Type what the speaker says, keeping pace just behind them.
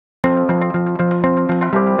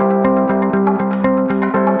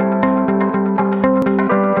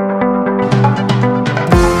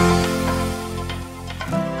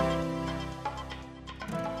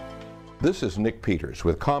This is Nick Peters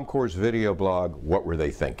with CommCore's video blog, What Were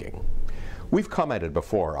They Thinking? We've commented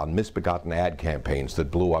before on misbegotten ad campaigns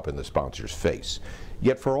that blew up in the sponsor's face.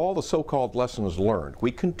 Yet for all the so-called lessons learned,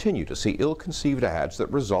 we continue to see ill-conceived ads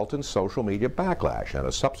that result in social media backlash and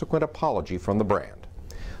a subsequent apology from the brand.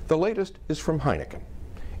 The latest is from Heineken.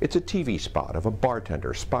 It's a TV spot of a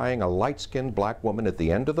bartender spying a light-skinned black woman at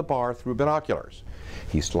the end of the bar through binoculars.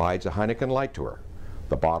 He slides a Heineken light to her.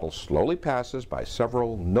 The bottle slowly passes by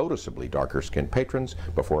several noticeably darker-skinned patrons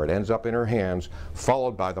before it ends up in her hands,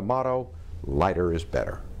 followed by the motto, "Lighter is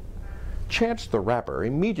better." Chance the Rapper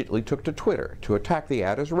immediately took to Twitter to attack the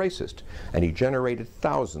ad as racist, and he generated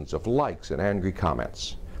thousands of likes and angry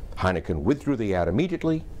comments. Heineken withdrew the ad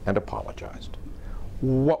immediately and apologized.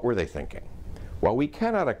 What were they thinking? While we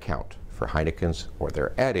cannot account for Heineken's or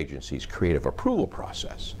their ad agency's creative approval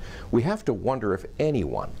process, we have to wonder if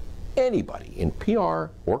anybody in PR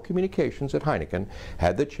or communications at Heineken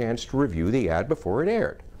had the chance to review the ad before it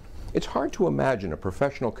aired. It's hard to imagine a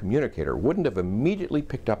professional communicator wouldn't have immediately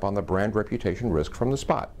picked up on the brand reputation risk from the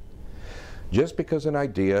spot. Just because an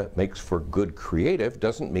idea makes for good creative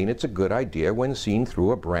doesn't mean it's a good idea when seen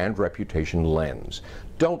through a brand reputation lens.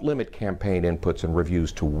 Don't limit campaign inputs and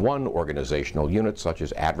reviews to one organizational unit such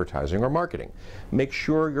as advertising or marketing. Make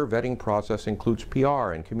sure your vetting process includes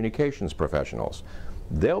PR and communications professionals.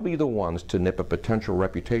 They'll be the ones to nip a potential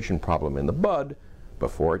reputation problem in the bud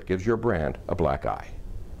before it gives your brand a black eye.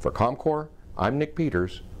 For CommCore, I'm Nick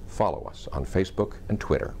Peters. Follow us on Facebook and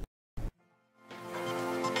Twitter.